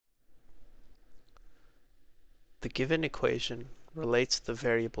The given equation relates the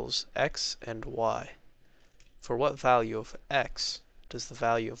variables x and y. For what value of x does the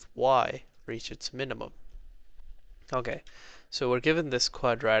value of y reach its minimum? Okay, so we're given this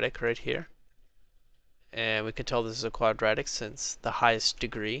quadratic right here. And we can tell this is a quadratic since the highest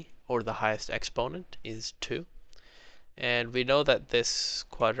degree, or the highest exponent, is 2. And we know that this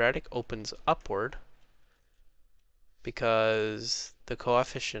quadratic opens upward because the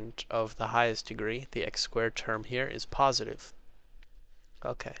coefficient of the highest degree, the x squared term here, is positive.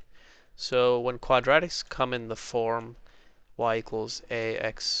 Okay, so when quadratics come in the form y equals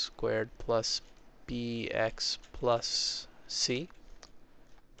ax squared plus bx plus c,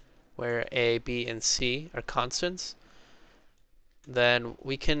 where a, b, and c are constants, then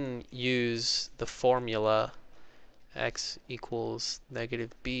we can use the formula x equals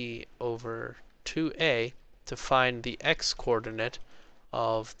negative b over 2a to find the x-coordinate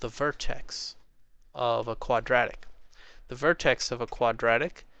of the vertex of a quadratic. The vertex of a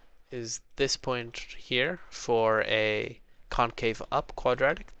quadratic is this point here for a concave up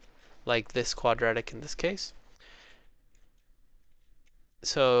quadratic, like this quadratic in this case.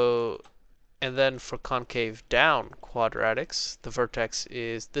 So, and then for concave down quadratics, the vertex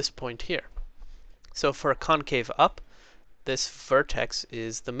is this point here. So for a concave up, this vertex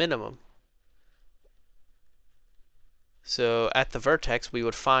is the minimum. So at the vertex, we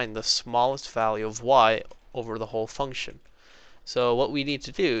would find the smallest value of y over the whole function. So what we need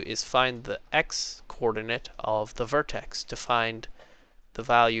to do is find the x-coordinate of the vertex to find the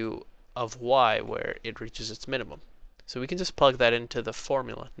value of y where it reaches its minimum. So we can just plug that into the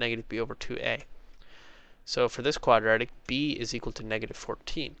formula, negative b over 2a. So for this quadratic, b is equal to negative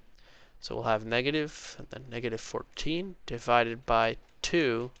 14. So we'll have negative and then negative 14 divided by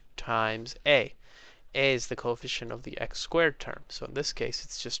 2 times a. A is the coefficient of the x squared term. So in this case,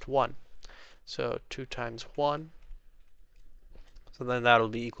 it's just 1. So 2 times 1. So then that'll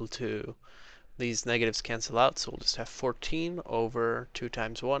be equal to, these negatives cancel out. So we'll just have 14 over 2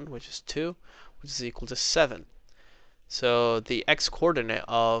 times 1, which is 2, which is equal to 7. So the x-coordinate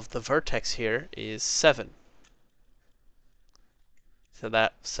of the vertex here is 7. So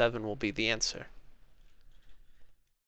that 7 will be the answer.